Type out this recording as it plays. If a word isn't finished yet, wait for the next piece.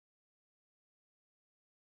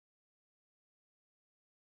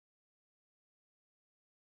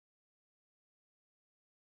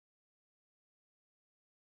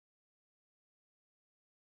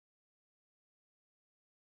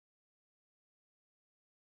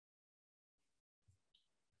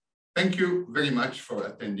Thank you very much for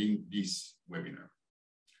attending this webinar.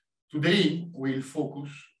 Today, we'll focus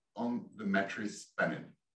on the mattress panel,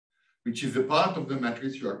 which is the part of the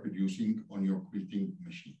mattress you are producing on your quilting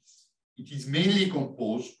machines. It is mainly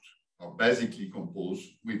composed, or basically composed,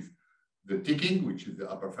 with the ticking, which is the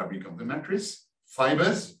upper fabric of the mattress,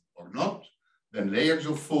 fibers or not, then layers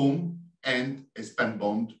of foam, and a span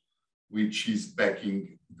bond, which is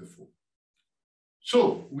backing the foam.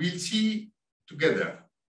 So we'll see together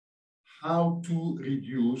how to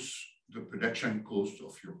reduce the production cost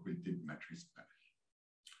of your quilted mattress panel.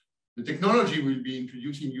 The technology we'll be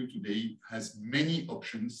introducing you today has many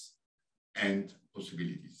options and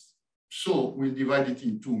possibilities. So we'll divide it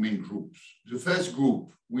in two main groups. The first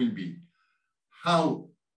group will be how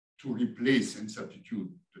to replace and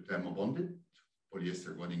substitute the thermo-bonded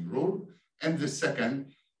polyester wadding roll. And the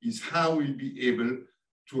second is how we'll be able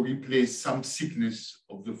to replace some thickness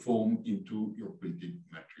of the foam into your quilted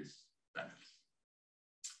mattress panels.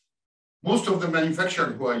 Most of the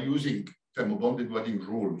manufacturers who are using thermo-bonded wadding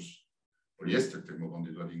rolls, polyester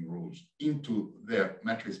thermo-bonded wadding rolls, into their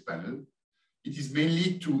mattress panel, it is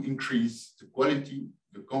mainly to increase the quality,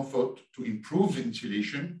 the comfort, to improve the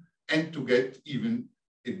insulation, and to get even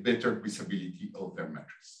a better breathability of their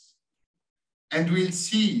mattress. And we'll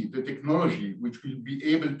see the technology which will be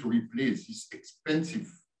able to replace this expensive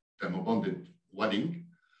thermo-bonded wadding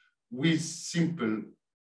with simple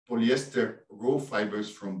polyester raw fibers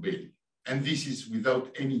from bale. And this is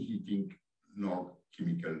without any heating nor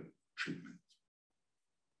chemical treatment.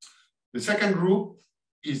 The second group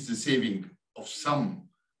is the saving of some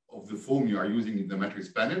of the foam you are using in the mattress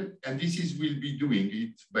panel. And this is will be doing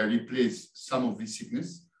it by replace some of this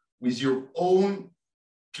thickness with your own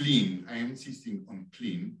clean, I am insisting on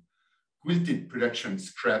clean, quilted production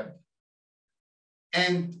scrap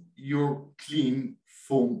and your clean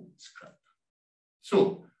foam scrap.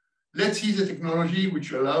 So let's see the technology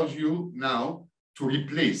which allows you now to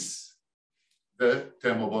replace the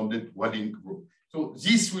thermo-bonded wadding roll. So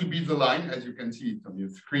this will be the line, as you can see it on your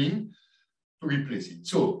screen, to replace it.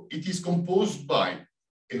 So it is composed by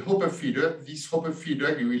a hopper feeder. This hopper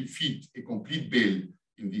feeder, you will feed a complete bale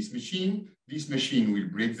in this machine. This machine will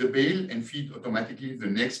break the bale and feed automatically the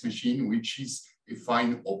next machine, which is a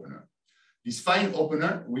fine opener. This fine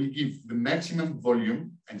opener will give the maximum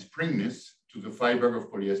volume and springiness to the fiber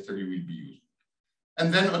of polyester you will be using.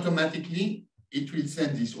 And then automatically, it will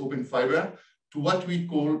send this open fiber to what we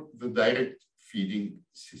call the direct feeding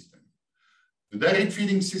system. The direct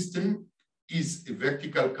feeding system is a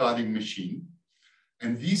vertical carding machine.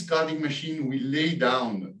 And this carding machine will lay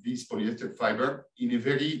down this polyester fiber in a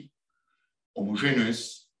very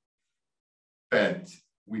homogeneous pad,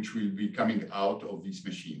 which will be coming out of this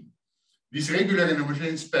machine. This regular and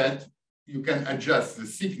homogeneous pad, you can adjust the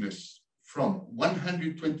thickness from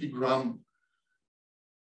 120 grams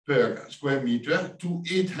per square meter to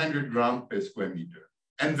 800 grams per square meter.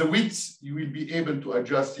 And the width, you will be able to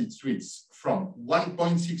adjust its width from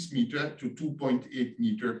 1.6 meter to 2.8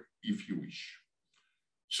 meter if you wish.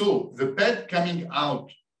 So the pad coming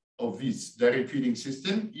out of this direct feeding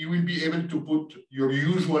system, you will be able to put your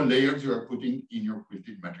usual layers you are putting in your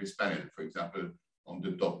quilted mattress panel. For example, on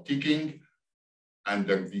the top ticking,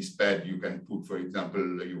 under this pad, you can put, for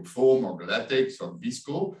example, your foam or latex or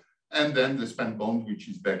visco, and then the span bond, which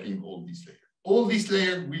is backing all these layers. All these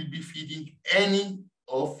layers will be feeding any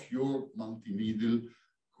of your multi-needle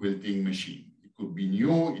quilting machine. It could be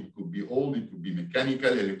new, it could be old, it could be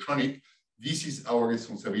mechanical, electronic. This is our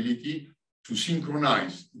responsibility to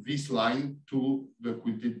synchronize this line to the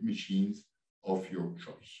quilted machines of your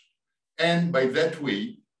choice. And by that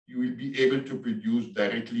way, you will be able to produce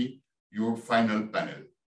directly your final panel,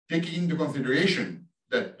 taking into consideration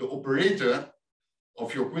that the operator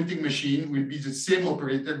of your quilting machine will be the same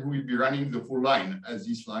operator who will be running the full line, as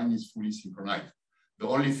this line is fully synchronized. The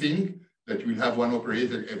only thing that you will have one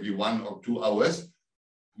operator every 1 or 2 hours,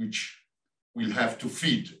 which will have to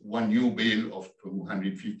feed one new bale of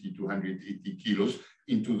 250, 280 kilos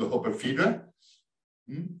into the hopper feeder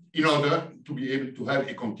in order to be able to have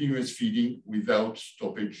a continuous feeding without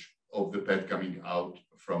stoppage of the pad coming out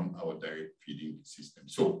from our direct feeding system.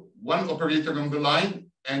 So one operator on the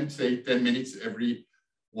line and say 10 minutes every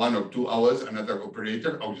 1 or 2 hours, another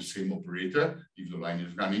operator or the same operator, if the line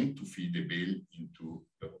is running, to feed the bale into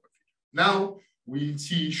the hopper feeder. Now we'll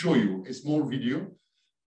show you a small video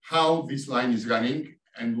how this line is running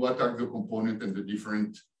and what are the components and the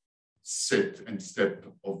different set and step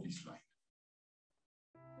of this line.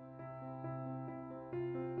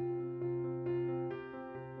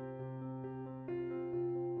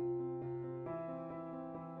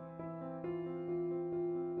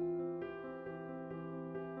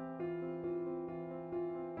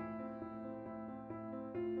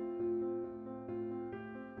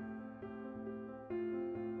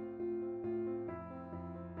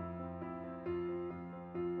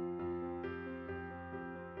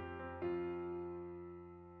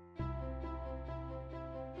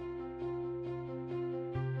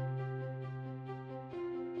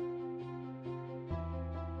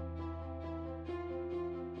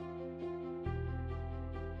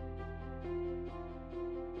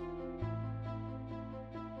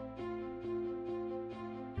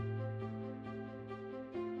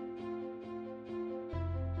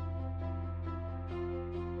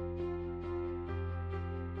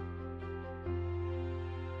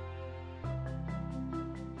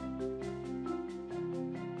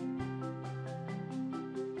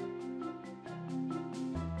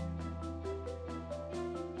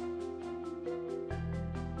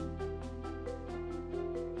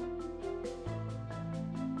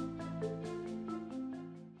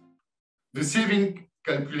 The saving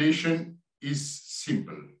calculation is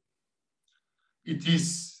simple. It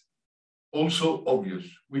is also obvious,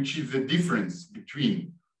 which is the difference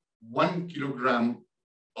between 1 kilogram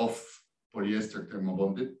of polyester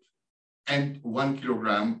thermobonded and 1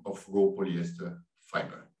 kilogram of raw polyester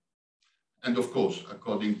fiber. And of course,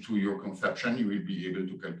 according to your consumption, you will be able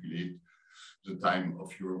to calculate the time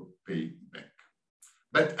of your payback.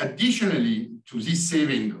 But additionally to this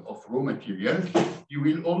saving of raw material, you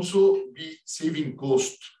will also be saving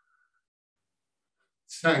cost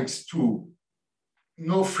thanks to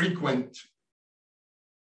no frequent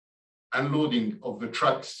unloading of the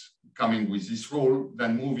trucks coming with this roll,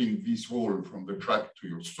 then moving this roll from the truck to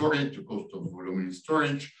your storage, the cost of voluminous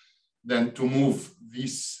storage, then to move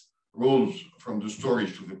these rolls from the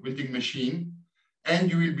storage to the quilting machine. And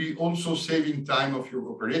you will be also saving time of your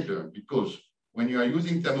operator, because when you are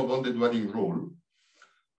using thermo-bonded wadding roll,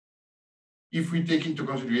 if we take into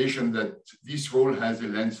consideration that this roll has a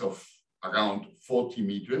length of around 40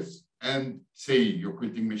 meters, and say your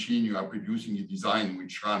quilting machine, you are producing a design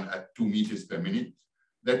which runs at 2 meters per minute,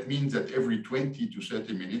 that means that every 20 to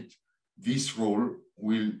 30 minutes, this roll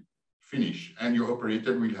will finish and your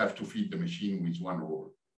operator will have to feed the machine with one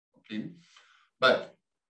roll, okay? But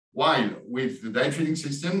while with the die feeding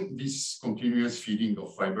system, this continuous feeding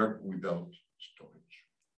of fiber without storage.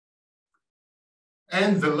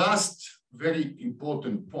 And the last very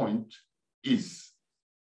important point is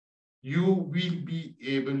you will be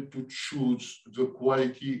able to choose the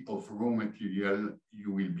quality of raw material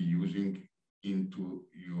you will be using into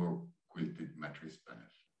your quilted mattress panel.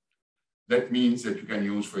 That means that you can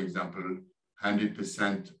use, for example,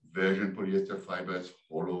 100% virgin polyester fibers,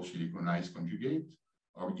 hollow siliconized conjugate,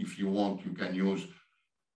 or if you want, you can use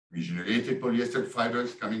regenerated polyester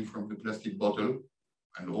fibers coming from the plastic bottle.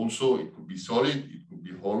 And also it could be solid, it could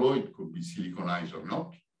be hollow, it could be siliconized or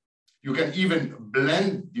not. You can even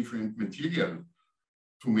blend different material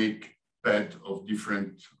to make pad of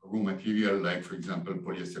different raw material, like for example,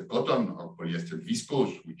 polyester cotton or polyester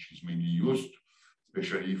viscose, which is mainly used,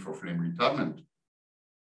 especially for flame retardant.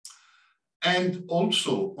 And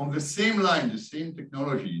also on the same line, the same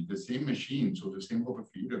technology, the same machine, so the same hopper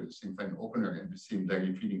feeder, the same fan opener, and the same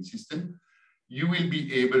direct feeding system, you will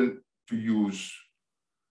be able to use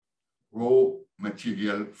raw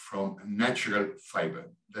material from natural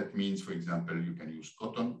fiber. That means, for example, you can use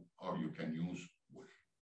cotton or you can use wool.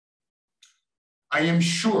 I am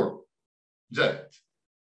sure that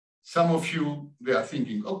some of you, they are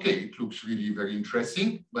thinking, okay, it looks really very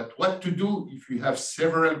interesting, but what to do if you have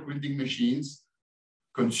several quilting machines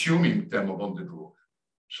consuming thermo-bonded roll?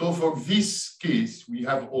 So for this case, we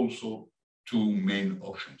have also two main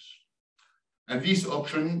options. And this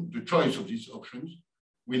option, the choice of these options,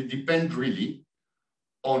 will depend really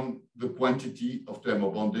on the quantity of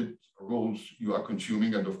thermo-bonded rolls you are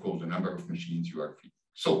consuming and of course the number of machines you are feeding.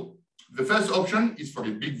 So the first option is for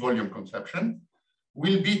a big volume consumption,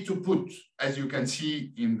 will be to put, as you can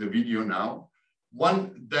see in the video now,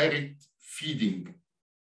 one direct feeding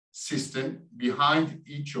system behind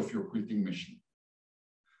each of your quilting machine.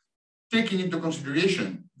 Taking into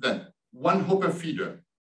consideration that one hopper feeder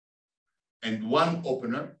and one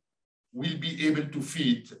opener will be able to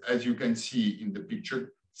feed, as you can see in the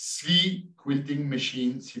picture, 3 quilting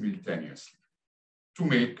machines simultaneously to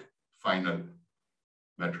make final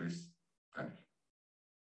mattress panel.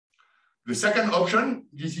 The second option,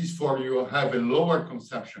 this is for you have a lower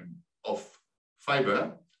consumption of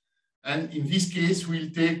fiber. And in this case, we'll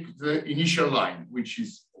take the initial line, which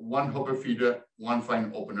is one hopper feeder, one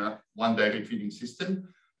fine opener, one direct feeding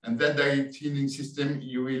system. And that direct feeding system,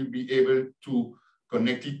 you will be able to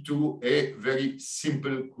connect it to a very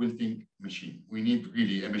simple quilting machine. We need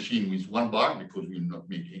really a machine with one bar because we will not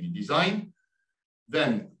make any design.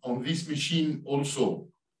 Then on this machine also,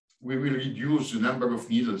 we will reduce the number of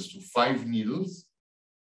needles to 5 needles,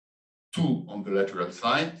 2 on the lateral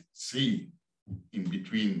side, 3 in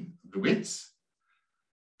between the widths.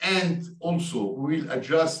 And also we will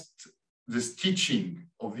adjust the stitching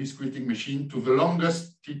of this quilting machine to the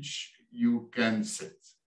longest stitch you can set.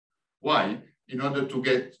 Why? In order to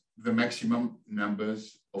get the maximum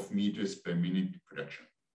numbers of meters per minute production.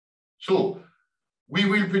 So we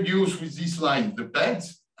will produce with this line the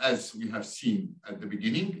pads, as we have seen at the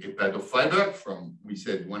beginning, a pad of fiber from, we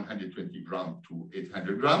said, 120 grams to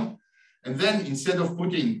 800 grams. And then instead of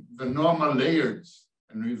putting the normal layers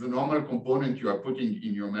and with the normal component you are putting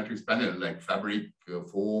in your mattress panel, like fabric,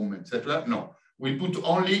 foam, etc., no, we put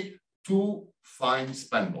only 2 fine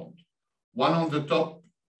span bonds, one on the top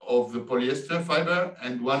of the polyester fiber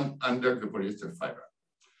and one under the polyester fiber.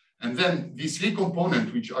 And then these 3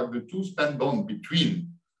 components, which are the 2 span bonds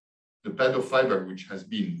between the pad of fiber, which has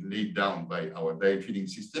been laid down by our direct feeding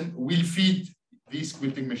system, will feed this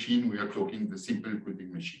quilting machine. We are talking the simple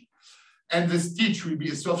quilting machine. And the stitch will be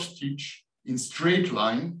a soft stitch in straight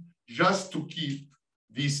line, just to keep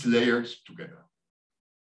these layers together.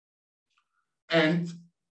 And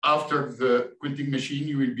after the quilting machine,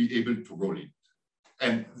 you will be able to roll it.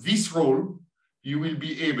 And this roll, you will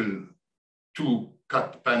be able to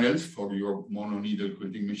cut panels for your mono needle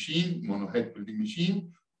quilting machine, mono head quilting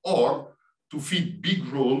machine, or to feed big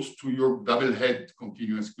rolls to your double head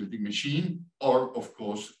continuous quilting machine, or of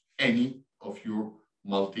course, any of your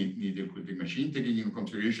multi-needle quilting machine, taking into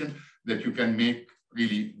consideration that you can make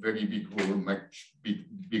really very big roll, much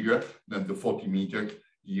bigger than the 40 meter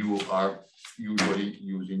you are usually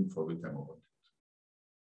using for the Thermo-bonded.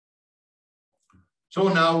 So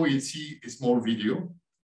now we'll see a small video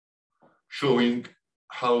showing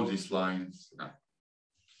how these lines run.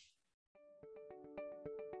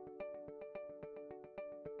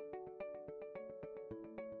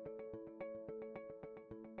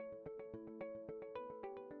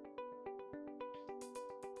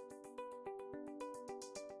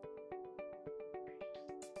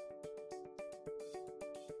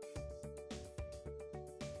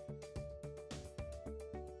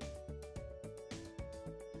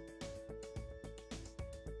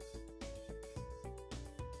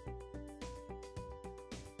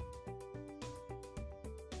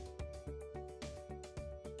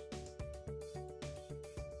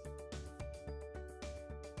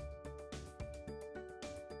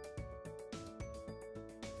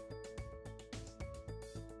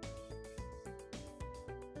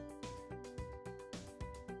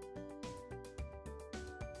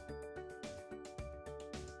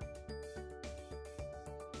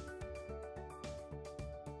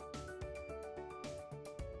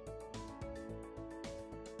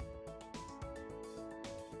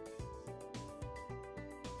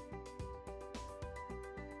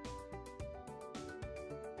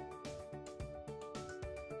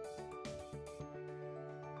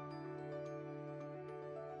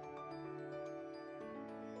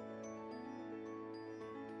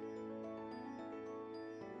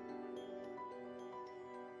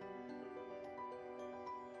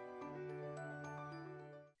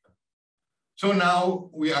 So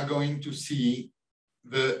now we are going to see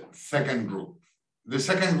the second group. The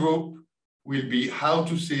second group will be how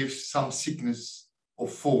to save some thickness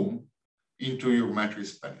of foam into your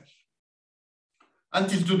mattress panel.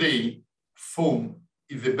 Until today, foam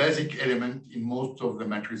is a basic element in most of the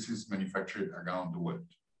mattresses manufactured around the world.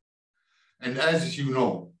 And as you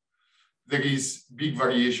know, there is big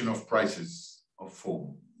variation of prices of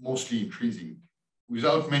foam, mostly increasing,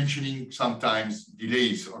 without mentioning sometimes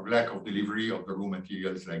delays or lack of delivery of the raw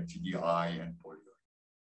materials like TDI and polyol.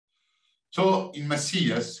 So in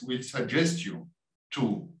Masias, we'll suggest you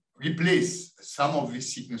to replace some of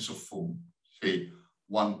this thickness of foam, say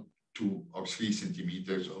 1, 2, or 3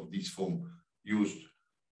 centimeters of this foam used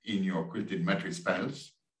in your quilted mattress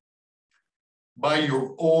panels, by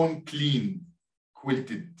your own clean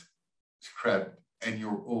quilted scrap and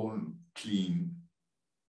your own clean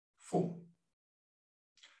foam.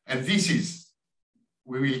 And this is,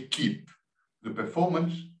 we will keep the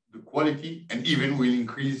performance, the quality, and even will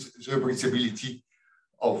increase the breathability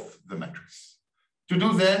of the mattress. To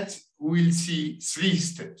do that, we'll see 3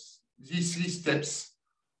 steps. These 3 steps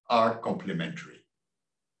are complementary.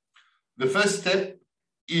 The first step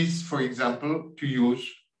is, for example, to use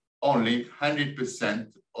only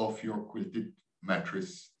 100% of your quilted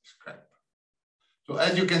mattress scrap. So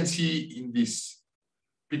as you can see in this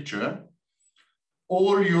picture,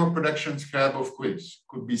 all your production scrap of quilts,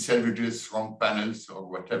 could be salvages from panels or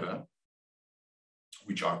whatever,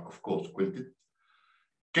 which are of course quilted,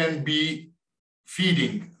 can be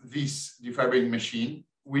feeding this defibrilling machine,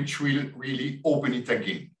 which will really open it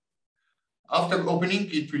again. After opening,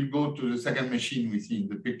 it will go to the second machine we see in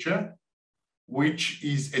the picture, which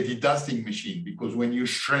is a dedusting machine, because when you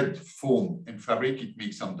shred foam and fabric, it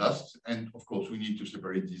makes some dust. And of course, we need to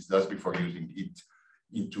separate this dust before using it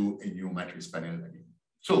into a new mattress panel again.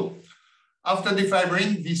 So after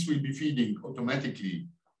defibrilling, this will be feeding automatically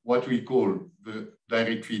what we call the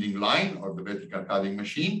direct feeding line or the vertical carding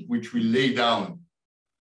machine, which will lay down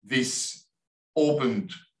this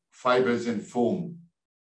opened fibers and foam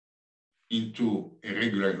into a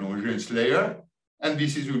regular homogeneous layer. And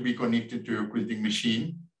this will be connected to your quilting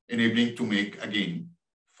machine, enabling to make, again,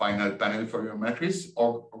 final panel for your mattress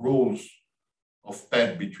or rolls of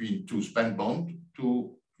pad between 2 span bond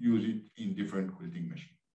to use it in different quilting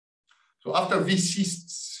machines. So after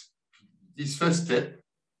this first step,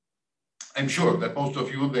 I'm sure that most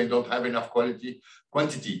of you, they don't have enough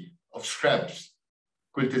quantity of scraps,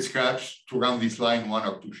 quilted scraps, to run this line 1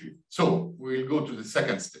 or 2 shifts. So we'll go to the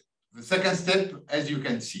second step. The second step, as you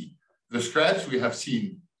can see, the scraps we have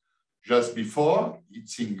seen just before,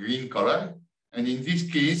 it's in green color. And in this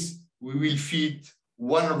case, we will feed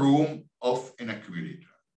 1 room of an accumulator.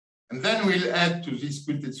 And then we'll add to this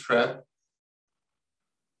quilted scrap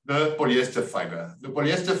the polyester fiber. The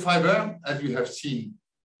polyester fiber, as we have seen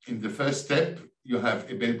in the first step, you have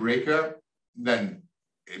a bell breaker, then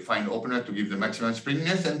a fine opener to give the maximum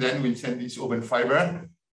springiness, and then we'll send this open fiber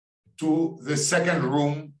to the second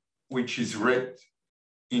room, which is red,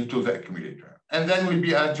 into the accumulator. And then we'll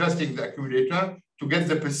be adjusting the accumulator to get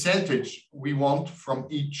the percentage we want from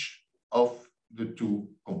each of the 2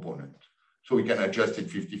 components. So we can adjust it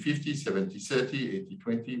 50-50, 70-30,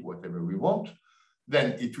 80-20, whatever we want.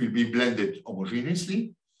 Then it will be blended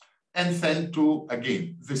homogeneously and sent to,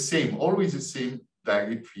 again, the same, always the same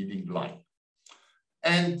direct feeding line.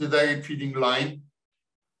 And the direct feeding line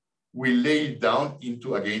will lay it down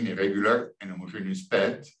into, again, a regular and homogeneous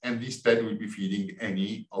pad. And this pad will be feeding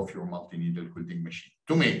any of your multi-needle quilting machine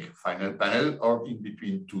to make final panel or in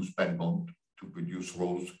between 2 span bond to produce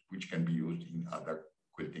rolls which can be used in other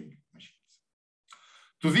quilting machines.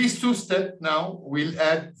 To these 2 steps now, we'll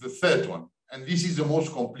add the third one. And this is the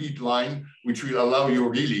most complete line, which will allow you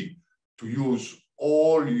really to use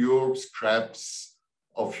all your scraps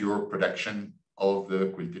of your production of the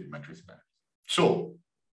quilted mattress panel. So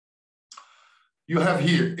you have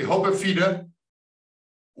here a hopper feeder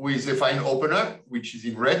with a fine opener, which is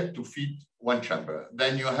in red to feed 1 chamber.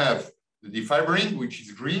 Then you have the defibering, which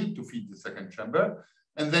is green to feed the second chamber.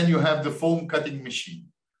 And then you have the foam cutting machine,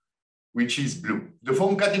 which is blue. The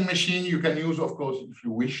foam cutting machine, you can use, of course, if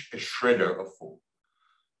you wish, a shredder of foam.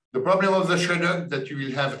 The problem of the shredder is that you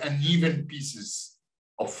will have uneven pieces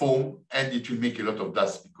of foam and it will make a lot of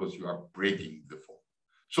dust because you are breaking the foam.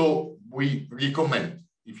 So we recommend,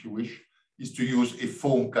 if you wish, is to use a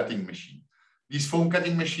foam cutting machine. This foam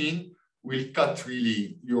cutting machine will cut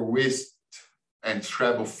really your waste and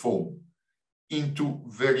scrap of foam into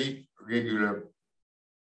very regular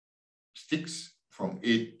sticks from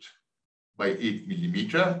 8 by 8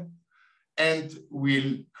 millimeter, and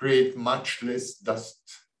will create much less dust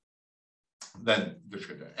than the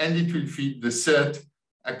shredder. And it will feed the third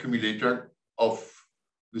accumulator of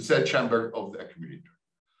the third chamber of the accumulator.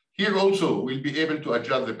 Here also, we'll be able to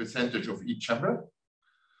adjust the percentage of each chamber.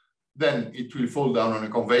 Then it will fall down on a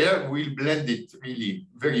conveyor. We'll blend it really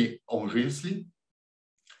very homogeneously.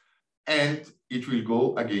 And it will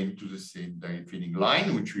go again to the same direct feeding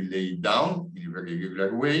line, which will lay it down in a very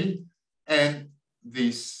regular way. And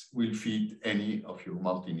this will feed any of your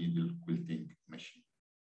multi-needle quilting machine.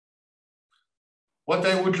 What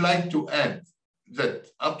I would like to add, that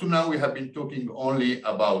up to now we have been talking only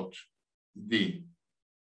about the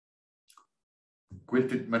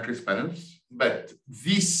quilted mattress panels, but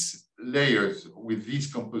these layers with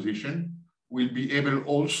this composition will be able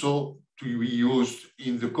also to be used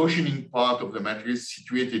in the cushioning part of the mattress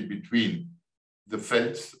situated between the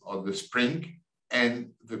felt or the spring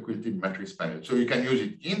and the quilted mattress panel. So you can use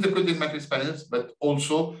it in the quilted mattress panels, but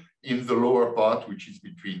also in the lower part, which is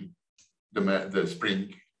between the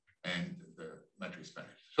spring and the mattress panel.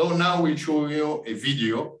 So now we'll show you a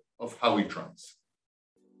video of how it runs.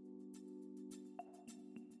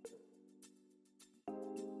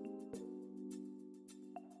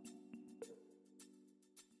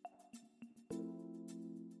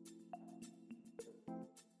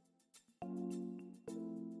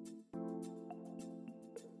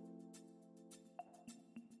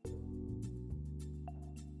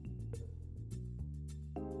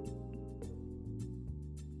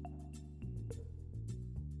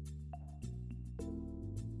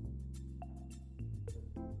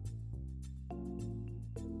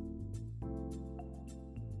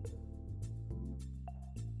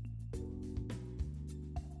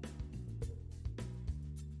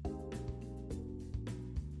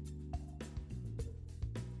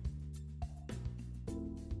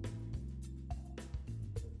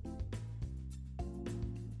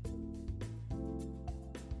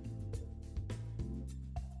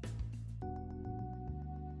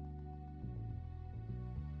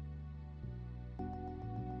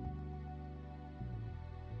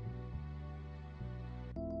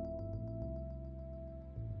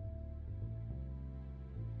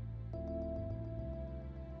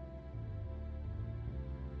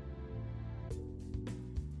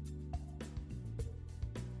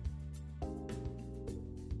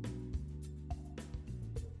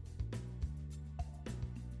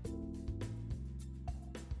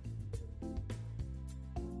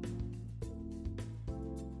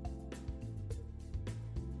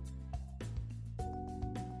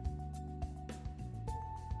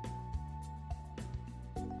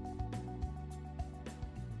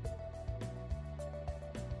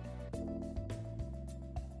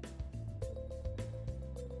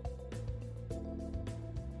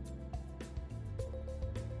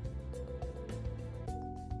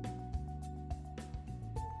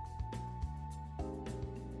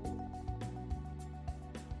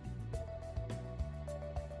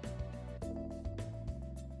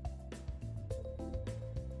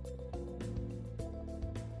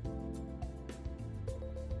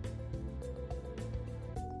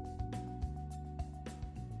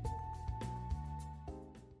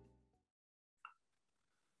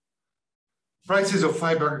 Prices of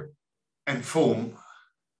fiber and foam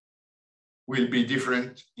will be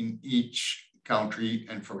different in each country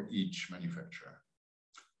and for each manufacturer.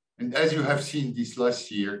 And as you have seen this last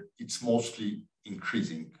year, it's mostly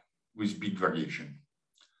increasing with big variation.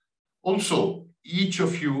 Also, each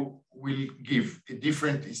of you will give a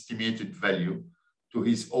different estimated value to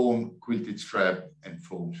his own quilted strap and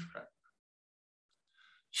foam strap.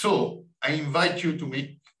 So I invite you to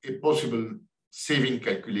make a possible saving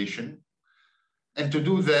calculation. And to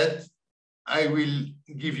do that, I will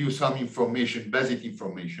give you some information, basic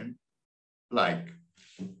information, like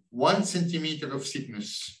 1 centimeter of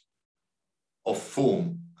thickness of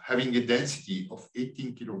foam having a density of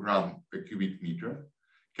 18 kilograms per cubic meter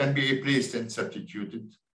can be replaced and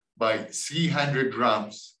substituted by 300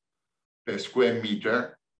 grams per square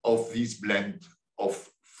meter of this blend of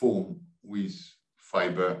foam with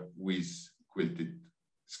fiber with quilted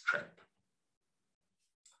strap.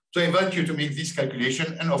 So I invite you to make this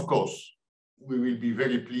calculation, and of course, we will be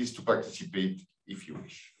very pleased to participate if you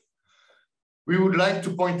wish. We would like to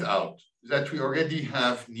point out that we already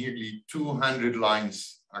have nearly 200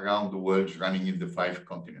 lines around the world running in the 5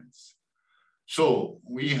 continents. So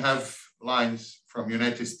we have lines from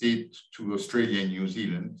United States to Australia and New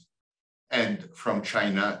Zealand, and from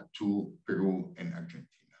China to Peru and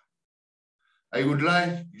Argentina. I would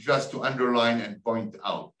like just to underline and point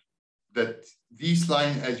out that this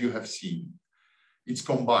line, as you have seen, it's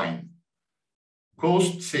combined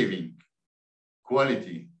cost saving,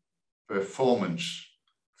 quality, performance,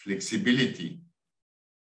 flexibility,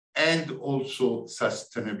 and also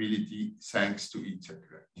sustainability thanks to its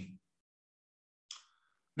circularity.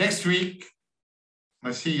 Next week,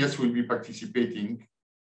 Masias will be participating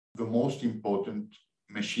the most important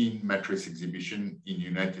machine mattress exhibition in the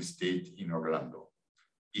United States in Orlando,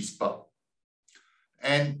 ISPA.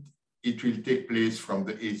 And it will take place from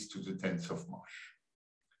the 8th to the 10th of March.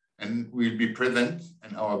 And we'll be present,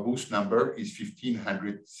 and our booth number is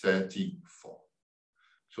 1534.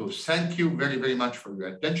 So thank you very, very much for your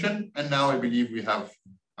attention. And now I believe we have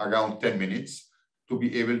around 10 minutes to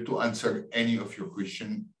be able to answer any of your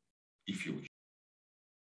questions if you wish.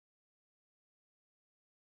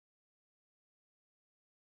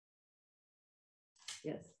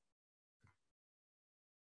 Yes.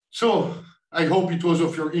 So I hope it was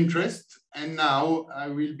of your interest. And now I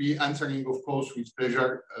will be answering, of course, with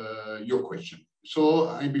pleasure, your question. So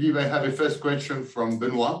I believe I have a first question from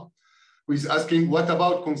Benoit, who is asking, what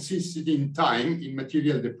about consistency in time in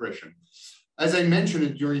material depression? As I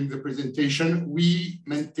mentioned during the presentation, we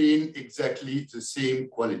maintain exactly the same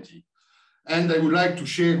quality. And I would like to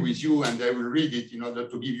share with you, and I will read it in order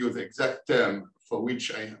to give you the exact term for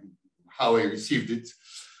which how I received it,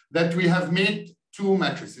 that we have made 2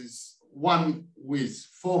 mattresses, one with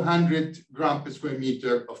 400 grams per square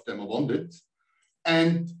meter of thermo-bonded,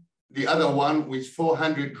 and the other one with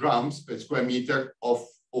 400 grams per square meter of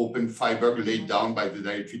open fiber laid down by the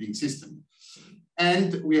direct feeding system.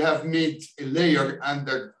 And we have made a layer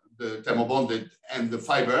under the thermo-bonded and the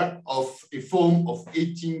fiber of a foam of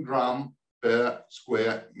 18 grams per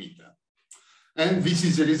square meter. And this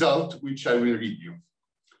is the result which I will read you.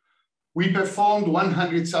 We performed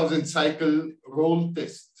 100,000 cycle roll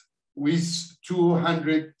test with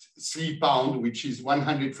 203 pound, which is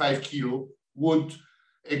 105 kilo wood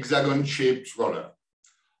hexagon shaped roller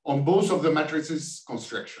on both of the mattresses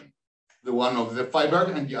construction, the one of the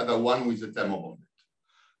fiber and the other one with the thermo-bonded.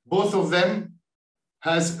 Both of them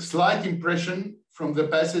has slight impression from the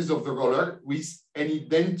passes of the roller with an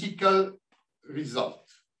identical result.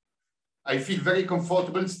 I feel very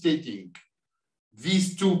comfortable stating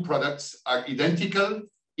these 2 products are identical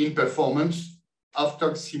in performance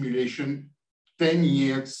after simulation 10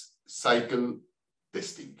 years cycle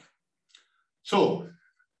testing. So,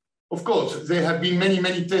 of course, there have been many,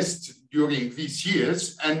 many tests during these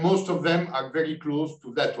years, and most of them are very close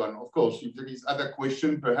to that one. Of course, if there is other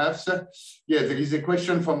question, perhaps. Yeah, there is a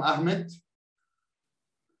question from Ahmed.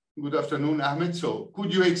 Good afternoon, Ahmed. So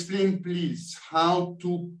could you explain, please, how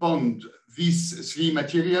to bond these 3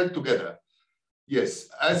 materials together? Yes,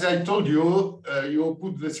 as I told you, you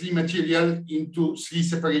put the 3 material into 3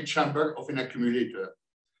 separate chambers of an accumulator.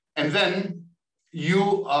 And then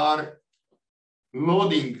you are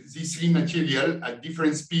loading these 3 material at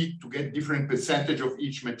different speed to get different percentage of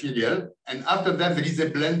each material. And after that, there is a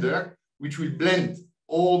blender which will blend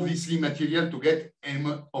all these 3 material to get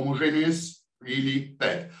a homogeneous, really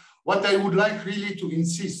pad. What I would like really to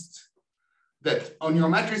insist that on your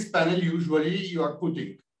mattress panel, usually you are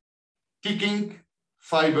putting ticking,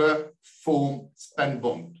 fiber, foam, span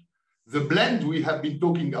bond. The blend we have been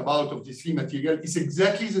talking about of the 3 material is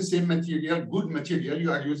exactly the same material, good material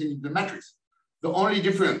you are using in the mattress. The only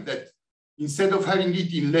difference that instead of having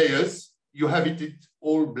it in layers, you have it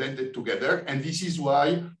all blended together. And this is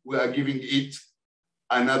why we are giving it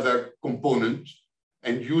another component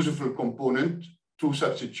and useful component to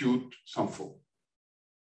substitute some foam.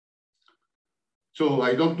 So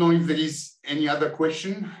I don't know if there is any other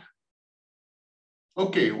question.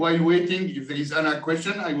 Okay, while waiting, if there is another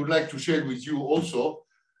question, I would like to share with you also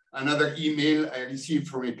another email I received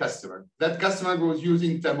from a customer. That customer was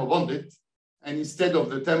using Thermo-bonded, and instead of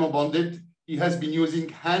the Thermo-bonded, he has been using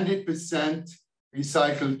 100%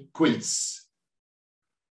 recycled quilts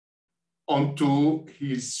onto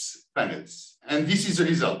his panels. And this is the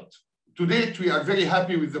result. To date, we are very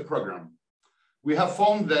happy with the program. We have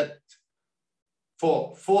found that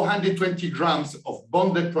for 420 grams of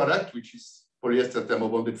bonded product, which is polyester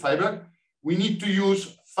thermo-bonded fiber, we need to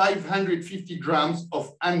use 550 grams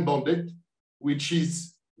of unbonded, which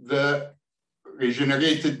is the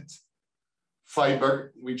regenerated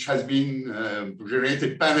fiber, which has been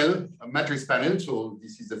regenerated panel, a mattress panel. So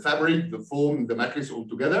this is the fabric, the foam, the mattress all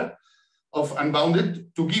together of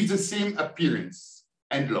unbounded to give the same appearance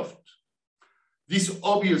and loft. This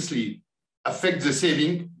obviously affects the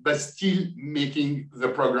saving, but still making the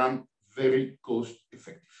program very cost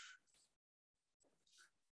effective.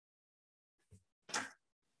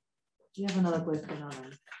 You have another question,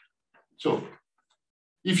 Alan. So,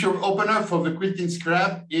 if your opener for the quilting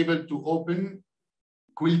scrap able to open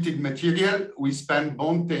quilted material with span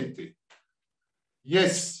bond TNT?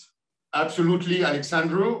 Yes, absolutely,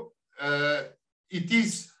 Alexandru. It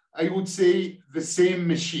is, I would say, the same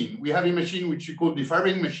machine. We have a machine which we call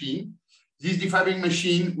defibering machine. This defibering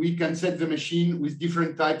machine, we can set the machine with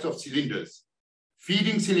different types of cylinders,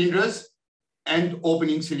 feeding cylinders and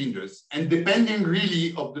opening cylinders. And depending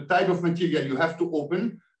really of the type of material you have to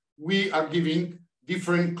open, we are giving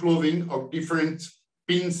different clothing or different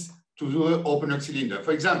pins to the opener cylinder.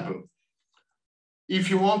 For example, if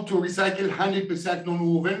you want to recycle 100%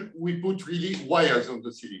 non-woven, we put really wires on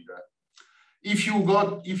the cylinder. If you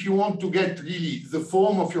want to get really the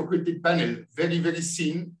form of your quilted panel very, very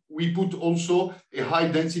thin, we put also a high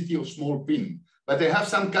density of small pin. But I have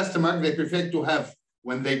some customers, they prefer to have,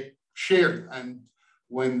 when they share and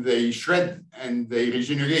when they shred and they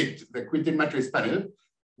regenerate the quilted mattress panel,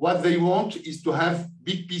 what they want is to have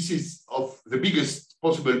big pieces of the biggest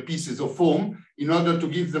possible pieces of foam in order to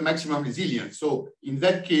give the maximum resilience. So in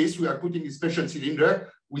that case, we are putting a special cylinder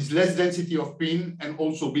with less density of pin and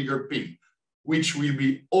also bigger pin, which will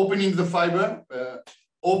be opening the fiber,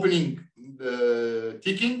 opening the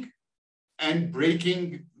ticking, and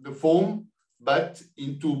breaking the foam, but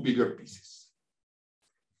into bigger pieces.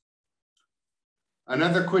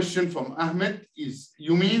 Another question from Ahmed is,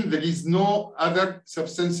 you mean there is no other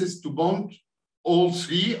substances to bond all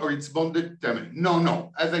three, or it's bonded thermally? No,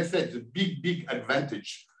 no. As I said, the big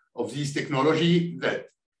advantage of this technology that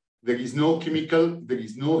there is no chemical, there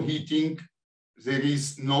is no heating, there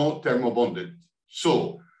is no thermo-bonded.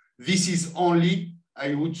 So this is only,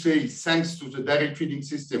 I would say, thanks to the direct feeding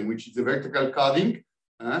system, which is the vertical carding,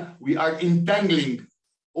 we are entangling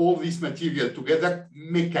all this material together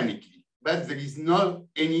mechanically, but there is not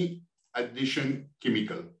any addition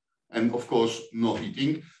chemical. And of course, no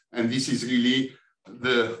heating. And this is really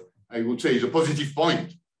the, I would say, the positive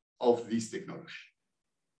point of this technology.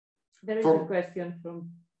 There is a question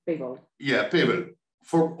from Pavel. Yeah, Pavel.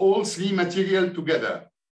 For all three material together,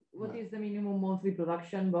 what is the minimum monthly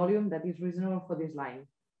production volume that is reasonable for this line?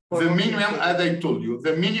 The minimum, as I told you,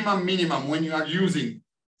 the minimum when you are using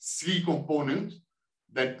three components,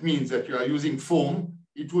 that means that you are using foam,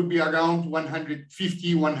 it would be around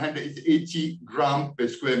 150, 180 grams per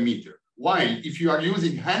square meter. While if you are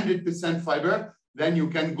using 100% fiber, then you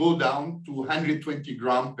can go down to 120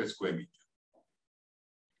 grams per square meter.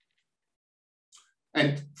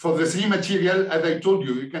 And for the three material, as I told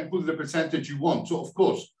you, you can put the percentage you want. So of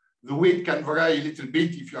course, the weight can vary a little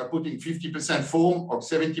bit if you are putting 50% foam or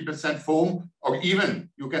 70% foam, or even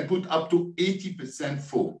you can put up to 80%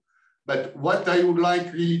 foam. But what I would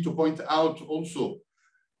like really to point out also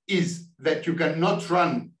is that you cannot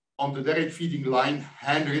run on the direct feeding line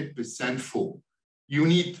 100% foam. You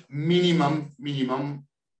need minimum,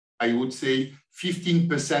 I would say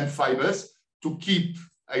 15% fibers to keep,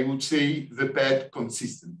 I would say, the pad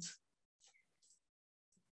consistent.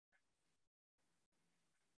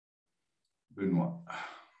 Benoit.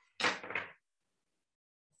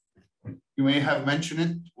 You may have mentioned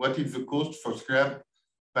it. What is the cost for scrap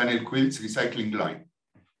panel quilts recycling line?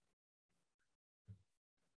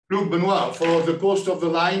 Look, Benoit, for the cost of the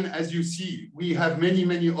line, as you see, we have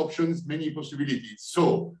many options, many possibilities.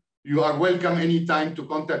 So you are welcome anytime to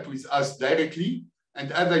contact with us directly.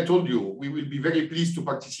 And as I told you, we will be very pleased to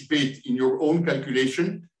participate in your own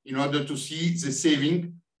calculation in order to see the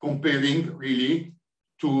saving comparing really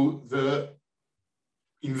to the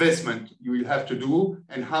investment you will have to do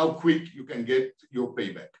and how quick you can get your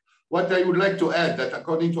payback. What I would like to add that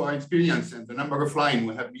according to our experience and the number of lines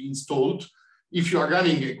we have been installed, if you are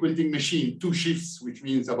running a quilting machine 2 shifts, which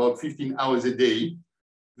means about 15 hours a day,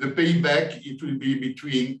 the payback, it will be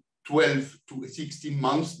between 12 to 16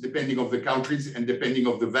 months, depending on the countries and depending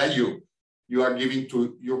on the value you are giving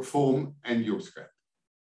to your foam and your scrap.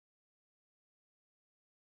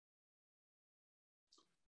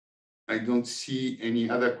 I don't see any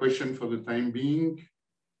other question for the time being.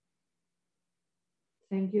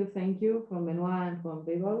 Thank you from Benoit and from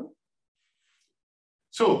people.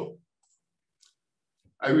 So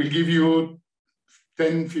I will give you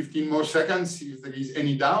 10, 15 more seconds if there is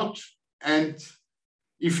any doubt. And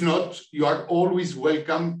if not, you are always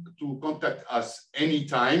welcome to contact us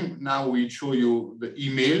anytime. Now we'll show you the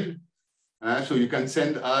email. So you can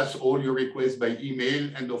send us all your requests by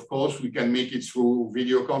email. And of course, we can make it through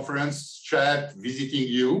video conference, chat, visiting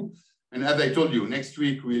you. And as I told you, next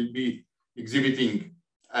week we'll be exhibiting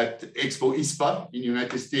at Expo ISPA in the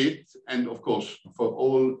United States. And of course, for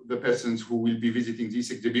all the persons who will be visiting this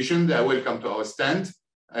exhibition, they are welcome to our stand.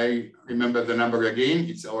 I remember the number again,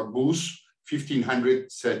 it's our booth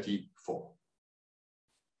 1534.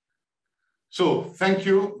 So thank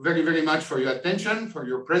you very, very much for your attention, for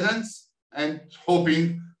your presence, and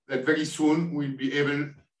hoping that very soon we'll be able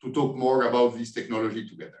to talk more about this technology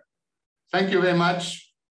together. Thank you very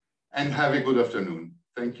much and have a good afternoon.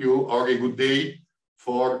 Thank you, or a good day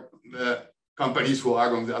for the companies who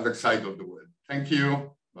are on the other side of the world. Thank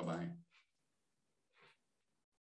you. Bye-bye.